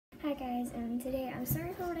Hi guys, and today I'm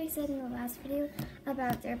sorry for what I said in the last video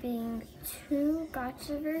about there being two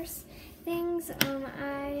Gotchaverse things.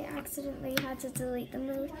 I accidentally had to delete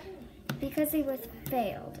them because they both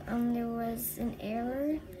failed. There was an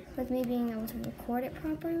error with me being able to record it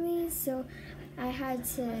properly, so I had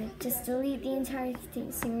to just delete the entire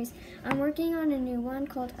series. I'm working on a new one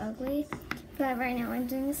called Ugly, but right now I'm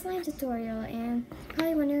doing a slime tutorial, and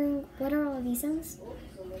probably wondering what are all of these sounds?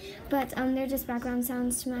 But they're just background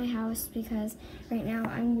sounds to my house because right now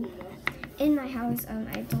I'm in my house.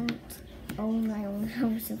 I don't own my own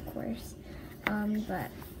house, of course. But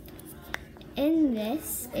in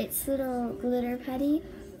this, it's little glitter putty.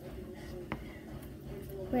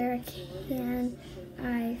 Where can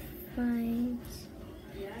I find?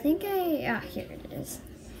 Here it is.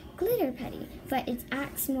 Glitter putty, but it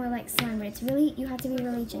acts more like slime, but it's really, you have to be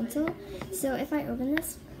really gentle. So if I open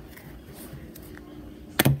this,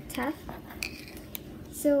 tough.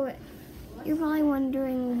 So you're probably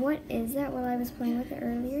wondering what is that? Well, I was playing with it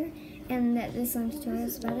earlier, and that this slime tutorial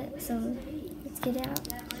is about it. So let's get it out.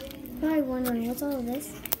 Probably wondering what's all of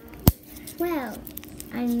this? Well,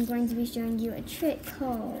 I'm going to be showing you a trick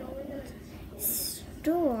called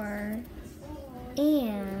store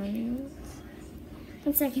and.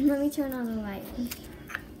 One second, let me turn on the light.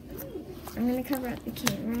 I'm gonna cover up the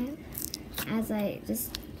camera as I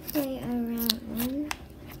just play around.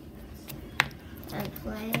 I'm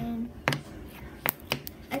playing.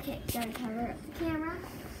 Okay, gotta cover up the camera.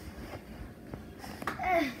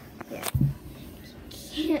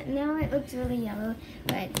 Yeah. Now it looks really yellow,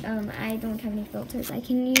 but I don't have any filters I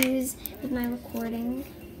can use with my recording.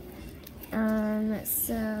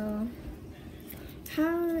 So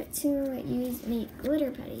how to make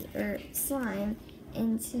glitter putty or slime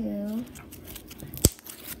into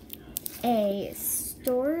a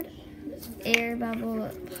stored air bubble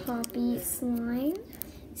poppy slime,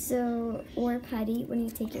 or putty when you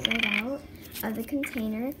take it right out of the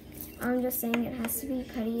container. I'm just saying it has to be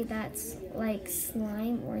putty that's like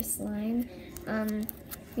slime or slime,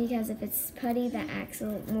 because if it's putty that acts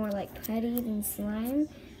more like putty than slime,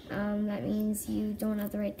 that means you don't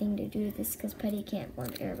have the right thing to do this, because putty can't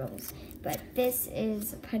form air bubbles. But this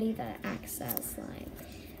is putty that acts as slime.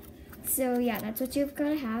 So yeah, that's what you've got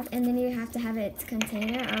to have, and then you have to have its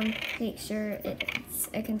container. Make sure it's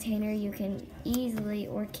a container you can easily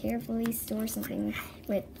or carefully store something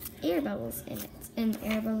with air bubbles in it. And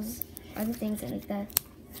air bubbles are the things that make the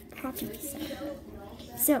poppy sound.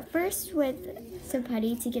 So first, with some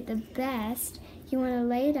putty, to get the best, you want to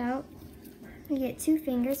lay it out. You get 2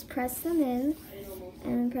 fingers, press them in,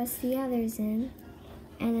 and then press the others in,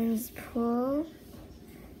 and then just pull.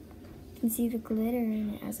 You can see the glitter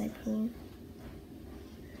in it as I pull.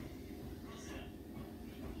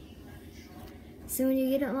 So when you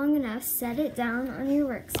get it long enough, set it down on your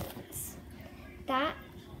work surface.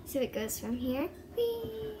 So it goes from here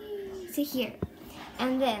to here.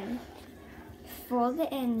 And then fold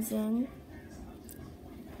the ends in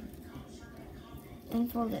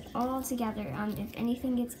and fold it all together. If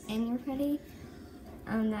anything gets in your putty,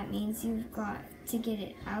 that means you've got to get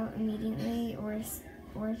it out immediately, or if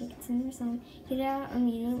it gets in your slime, get it out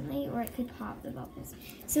immediately, or it could pop the bubbles.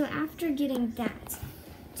 So after getting that,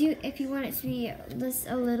 if you want it to be just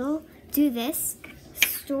a little, do this,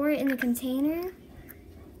 store it in the container.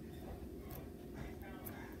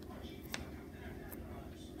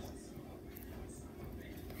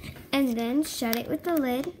 And then shut it with the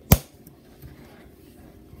lid.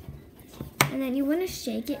 And then you want to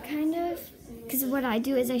shake it kind of, because what I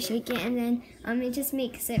do is I shake it and then it just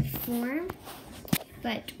makes it form.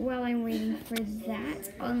 But while I'm waiting for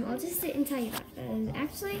that, I'll just sit and tell you that.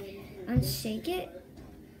 Actually, shake it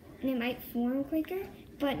and it might form quicker,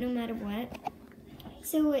 but no matter what.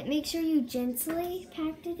 So make sure you gently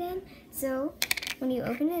packed it in. So when you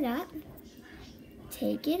open it up,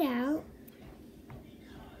 take it out.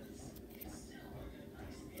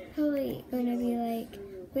 Probably gonna be like,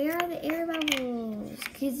 where are the air bubbles?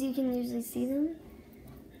 Because you can usually see them.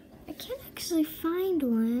 I can't actually find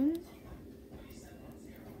one.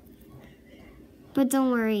 But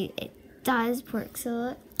don't worry, it does work. So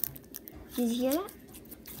look, did you hear that?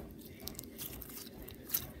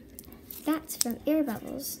 That's from air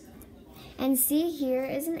bubbles. And see, here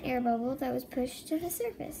is an air bubble that was pushed to the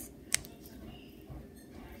surface.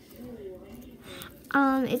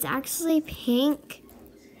 It's actually pink.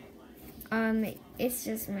 It's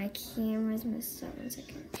just my camera's messed up. 1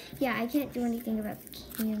 second. Yeah, I can't do anything about the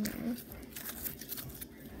camera.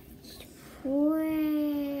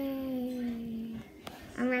 Wait.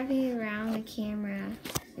 I'm wrapping it around the camera.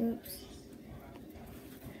 Oops.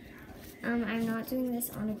 I'm not doing this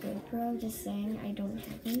on a GoPro, just saying I don't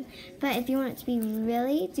have them. But if you want it to be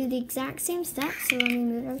really, do the exact same steps. So let me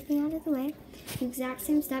move everything out of the way. The exact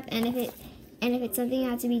same step, and if it's something you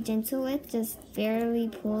have to be gentle with, just barely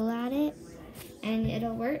pull at it, and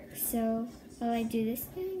it'll work. So while I do this,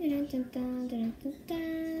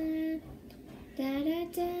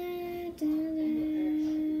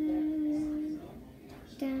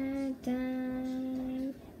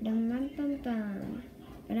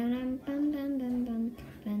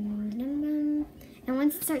 and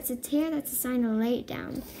once it starts to tear, that's a sign to lay it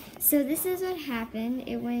down. So this is what happened.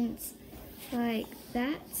 It went like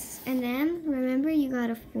that, and then remember, you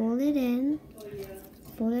gotta fold it in,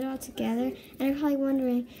 fold it all together. And you're probably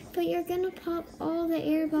wondering, but you're gonna pop all the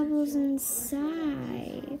air bubbles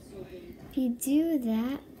inside. If you do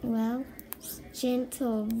that, well,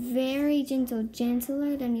 gentle, very gentle,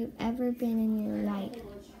 gentler than you've ever been in your life.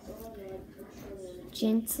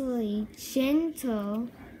 Gently shove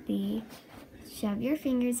your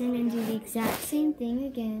fingers in and do the exact same thing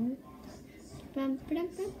again. You're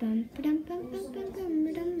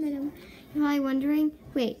probably wondering,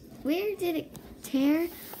 wait, where did it tear?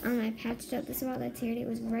 I patched up the spot that teared. It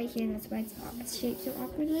was right here. That's why it's shaped so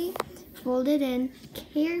awkwardly. Fold it in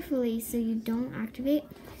carefully so you don't activate.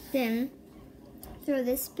 Then throw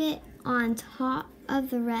this bit on top of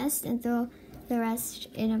the rest and throw the rest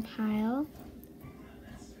in a pile.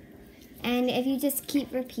 And if you just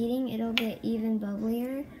keep repeating, it'll get even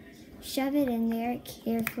bubblier. Shove it in there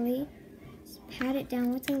carefully. Just pat it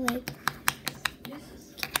down with a leg.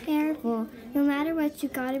 Careful. No matter what, you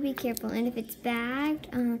gotta be careful. And if it's bagged,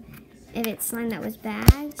 if it's slime that was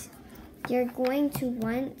bagged, you're going to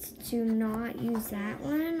want to not use that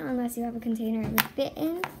one unless you have a container with fit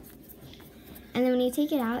in. And then when you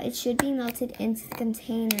take it out, it should be melted into the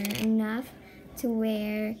container enough to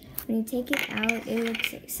where when you take it out, it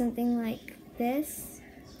looks like something like this.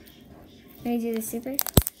 Let me do this super.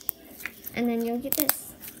 And then you'll get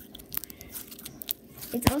this.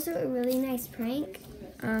 It's also a really nice prank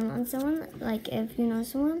on someone, like if you know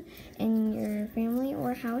someone in your family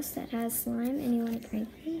or house that has slime and you want to prank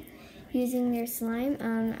them using their slime.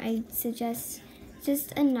 I suggest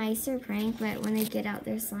just a nicer prank, but when they get out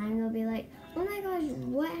their slime, they'll be like, oh my gosh,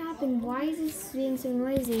 what happened? Why is this being so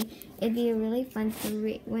noisy? It'd be a really fun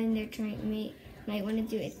when they're trying to might want to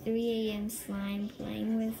do a 3 a.m. slime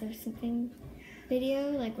playing with or something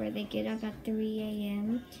video, like where they get up at 3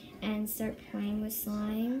 a.m. and start playing with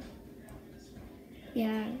slime.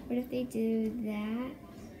 Yeah, what if they do that?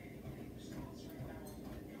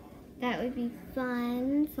 That would be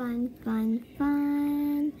fun.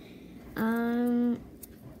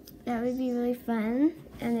 That would be really fun,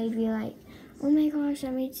 and they'd be like, oh my gosh,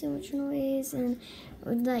 that made so much noise. And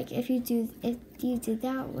like if you did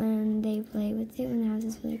that when they play with it, when the house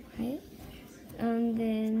is really quiet,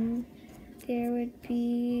 then there would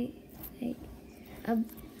be like a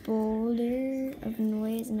boulder of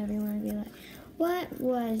noise, and everyone would be like, what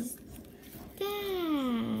was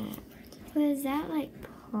that? Was that like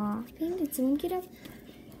popping? Did someone get up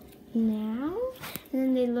now? And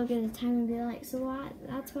then they look at the time and be like, so what?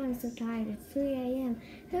 That's why I'm so tired. It's 3 a.m.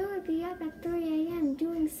 Who would be up at 3 a.m.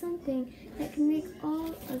 doing something that can make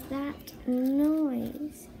all of that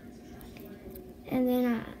noise? And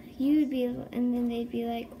then and then they'd be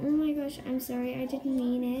like, oh my gosh, I'm sorry, I didn't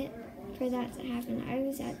mean it for that to happen. I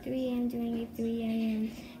was at 3 a.m. doing a 3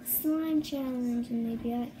 a.m. slime challenge. And they'd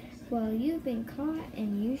be like, well, you've been caught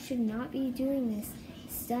and you should not be doing this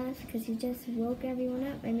stuff because you just woke everyone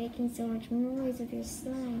up by making so much noise with your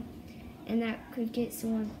slime. And that could get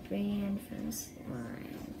someone banned from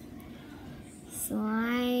slime.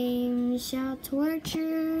 Slime shall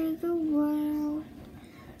torture the world.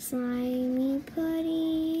 Slimy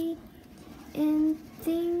putty and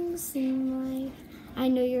things in life. I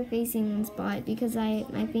know you're facing one spot because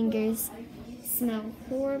my fingers smell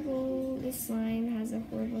horrible. The slime has a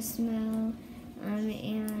horrible smell.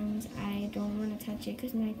 And I don't want to touch it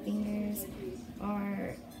because my fingers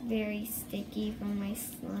are very sticky from my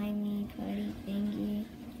slimy putty thingy.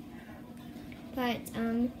 But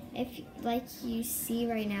if like you see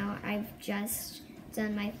right now, I've just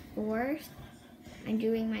done my 4th. I'm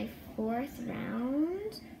doing my 4th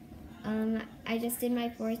round. I just did my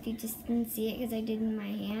 4th. You just didn't see it because I did it in my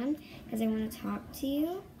hand because I want to talk to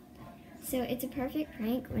you. So it's a perfect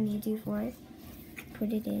prank when you do 4th.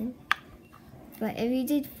 Put it in. But if you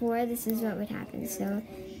did 4, this is what would happen. So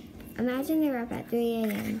imagine they were up at 3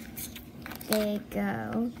 a.m. They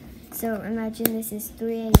go. So imagine this is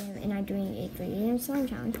 3 a.m. and I'm doing a 3 a.m. slime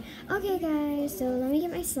challenge. Okay guys, so let me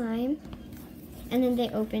get my slime. And then they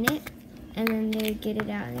open it. And then they get it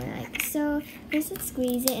out and they're like, so first let's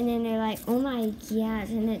squeeze it, and then they're like, oh my gosh,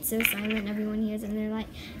 and it's so silent everyone hears, and they're like,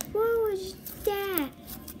 what was that?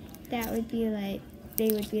 That would be like, they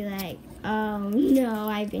would be like, oh no,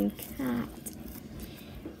 I've been caught.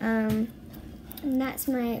 And that's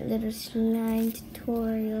my little slime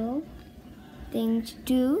tutorial thing to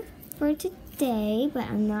do for today, but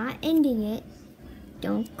I'm not ending it.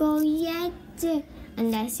 Don't go yet,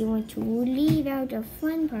 unless you want to leave out the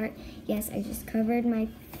fun part. Yes, I just covered my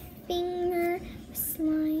finger with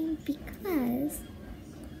slime because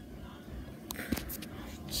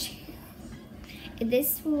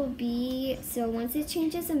this will be, so once it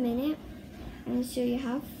changes a minute, I'm going to show you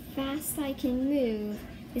how fast I can move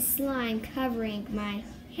the slime covering my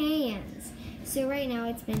hands. So right now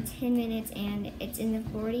it's been 10 minutes and it's in the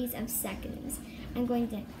 40s of seconds. I'm going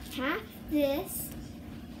to half this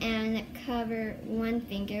and cover one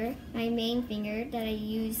finger, my main finger that I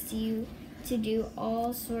use to do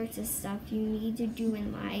all sorts of stuff you need to do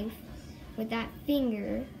in life, with that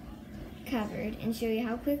finger covered, and show you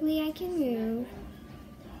how quickly I can move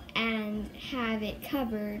and have it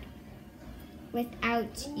covered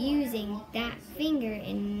without using that finger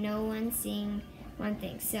and no one seeing one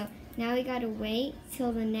thing. So now we gotta wait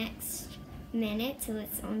till the next minute till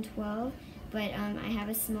it's on 12. But I have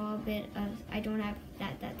a small bit of, I don't have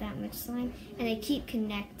that much slime, and I keep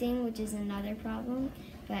connecting, which is another problem.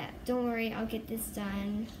 But don't worry, I'll get this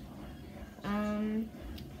done.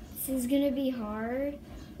 This is gonna be hard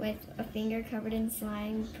with a finger covered in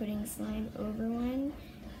slime, putting slime over one,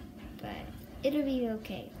 but it'll be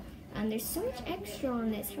okay. There's so much extra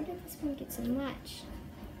on this. How did this one get so much?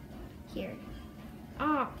 Here.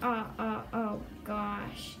 Oh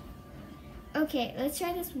gosh. Okay, let's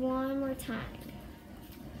try this one more time.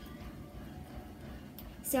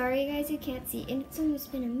 Sorry guys, you can't see, and it's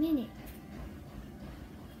almost been a minute.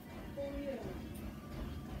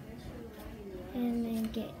 And then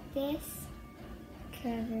get this,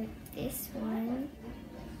 cover this one.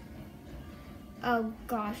 Oh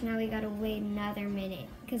gosh, now we gotta wait another minute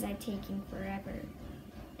because I'm taking forever.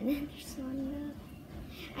 And then there's not enough.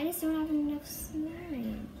 I just don't have enough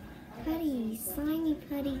slime. Putty, slimy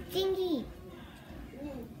putty thingy.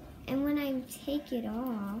 And when I take it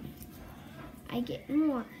off, I get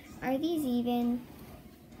more. Are these even?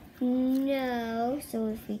 No. So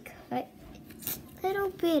if we cut a little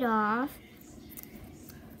bit off,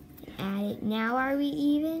 add it. Now are we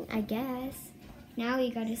even? I guess. Now we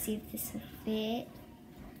gotta see if this will fit.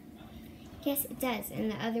 Yes, it does. And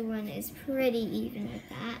the other one is pretty even with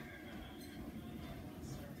that.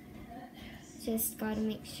 Just gotta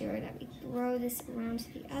make sure that we throw this around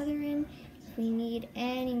to the other end. If we need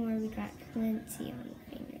any more, we got plenty on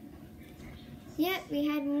the finger. Yep, we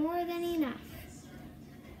had more than enough.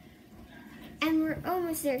 And we're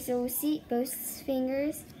almost there, so we'll see both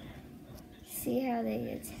fingers. See how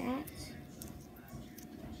they attach.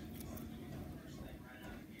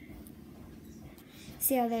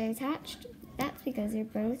 See how they're attached? That's because they're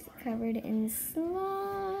both covered in slime.